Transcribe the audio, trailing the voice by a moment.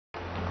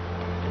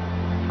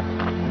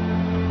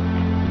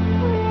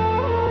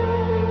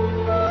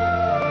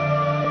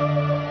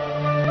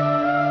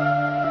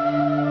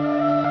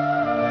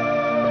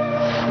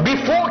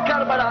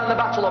the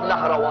Battle of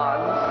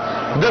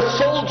Nahrawan, the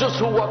soldiers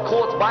who were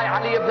caught by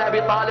Ali ibn Abi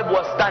Talib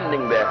were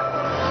standing there.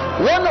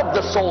 One of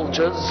the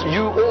soldiers,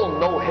 you all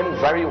know him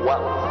very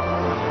well.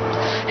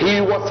 He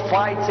was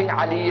fighting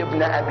Ali ibn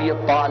Abi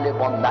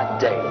Talib on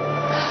that day.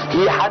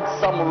 He had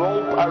some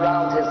rope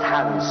around his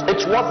hands.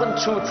 It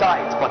wasn't too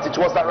tight, but it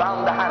was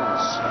around the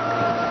hands.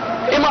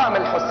 Imam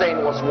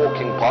al-Hussein was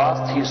walking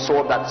past. He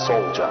saw that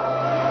soldier.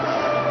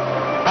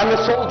 And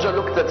the soldier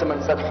looked at him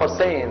and said,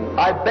 Hussein,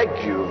 I beg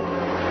you,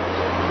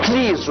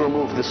 please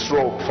remove this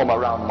rope from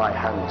around my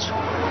hand,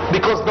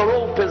 because the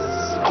rope is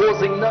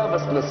causing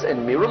nervousness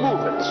in me.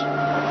 Remove it.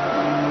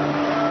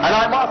 And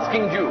I'm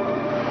asking you.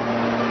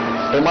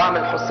 Imam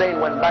al-Hussein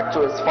went back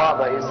to his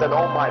father. He said,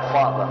 oh my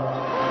father,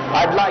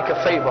 I'd like a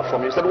favor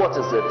from you. He said, what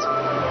is it?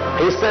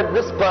 He said,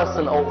 this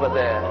person over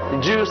there,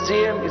 do you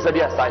see him? He said,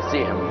 yes, I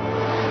see him.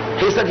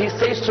 He said, he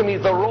says to me,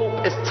 the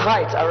rope is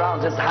tight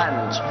around his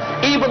hand,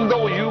 even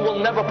though you will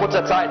never put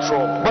a tight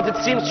rope, but it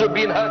seems to have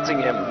been hurting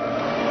him.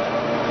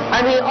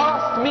 And he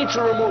asked me to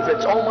remove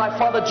it. Oh my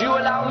father, do you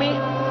allow me?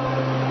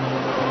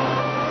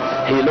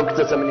 He looked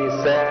at him and he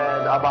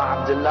said,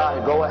 Aba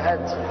Abdullah, go ahead.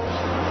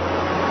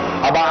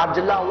 Aba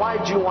Abdullah, why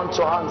do you want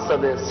to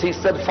answer this? He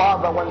said,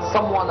 Father, when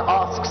someone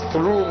asks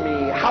through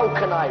me, how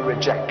can I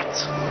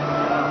reject?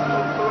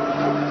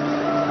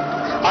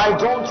 I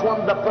don't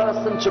want the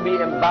person to be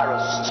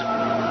embarrassed.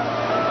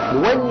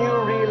 When you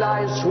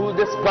realize who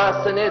this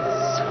person is,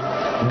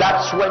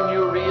 that's when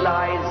you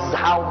realize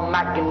how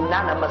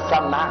magnanimous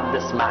a man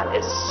this man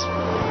is.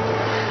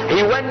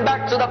 He went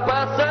back to the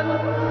person.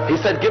 He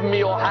said, give me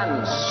your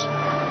hands.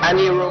 And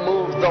he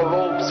removed the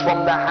ropes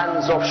from the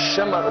hands of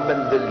Shimr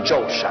bin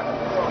Dil-Jawshan.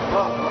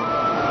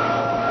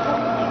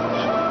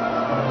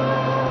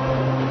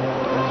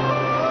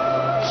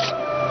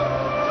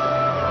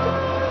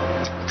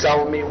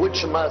 Tell me,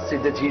 which mercy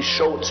did he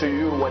show to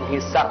you when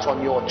he sat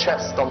on your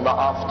chest on the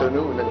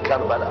afternoon in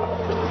Karbala?